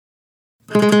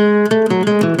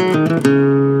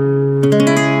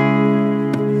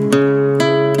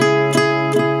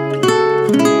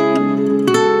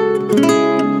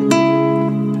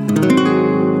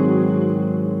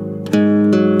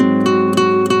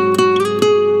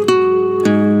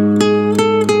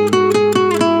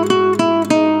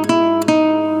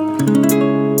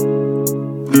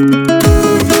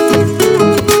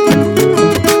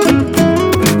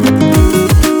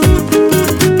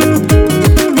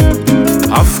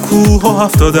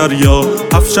هفت دریا،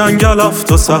 هفت جنگل،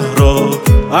 هفت صحرا،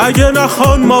 اگه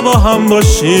نخوان ما با هم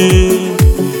باشیم.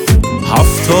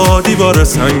 هفت دیوار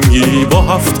سنگی با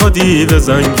هفت دیو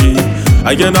زنگی،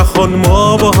 اگه نخوان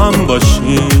ما با هم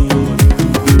باشیم.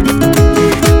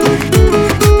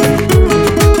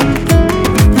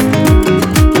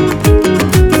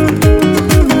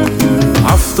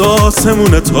 هفت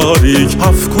آسمون تاریک،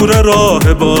 هفت کوره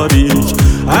راه باریک،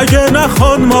 اگه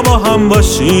نخوان ما با هم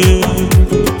باشیم.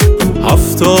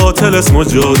 هفتا طلسم و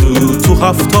جادو تو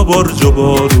هفتا برج و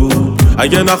بارو،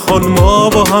 اگه نخوان ما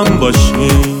با هم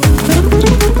باشیم.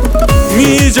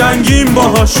 می جنگیم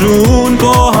باهاشون،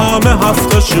 با همه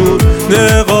هفتاشون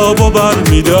نقاب و بر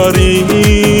می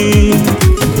داریم.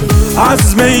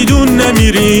 از میدون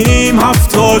نمیریم،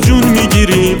 هفتا جون می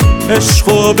گیریم،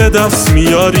 عشقو به دست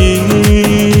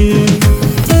میاریم.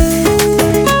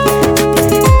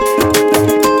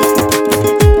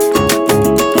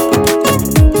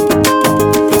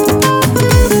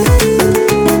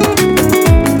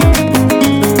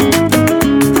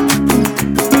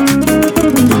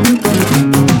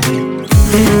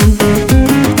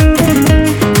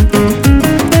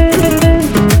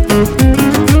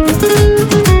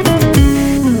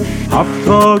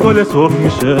 هفتا گل سرخ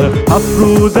میشه، هفت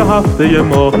روز هفته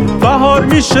ما بهار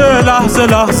میشه لحظه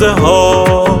لحظه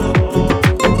ها.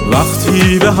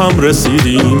 وقتی به هم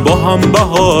رسیدیم با هم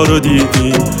بهار رو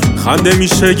دیدیم، خنده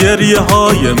میشه گریه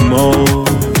های ما.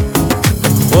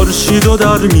 خورشیدو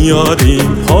در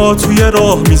میاریم، پا توی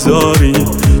راه میذاریم،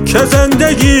 که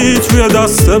زندگی توی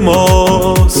دست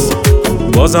ماست.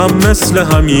 بازم مثل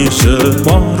همیشه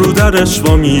ماه رو درش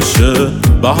وا میشه،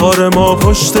 بهار ما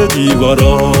پشت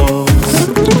دیواراست.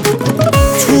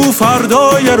 تو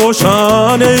فردای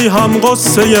روشن ای هم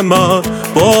قصه من،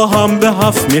 با هم به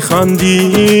هفت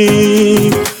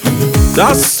میخندیم.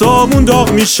 دستامون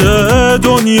داغ میشه،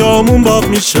 دنیامون باغ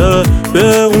میشه،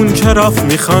 به اون که رفت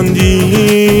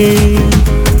میخندیم.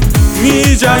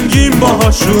 می جنگیم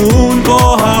باهاشون،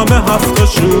 با همه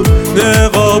هفتاشون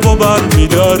نقاب و بر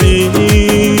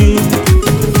میداریم.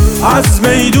 از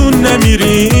میدون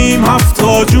نمیریم،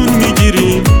 هفتا جون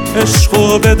میگیریم،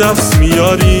 عشقو به دست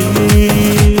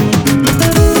میاریم.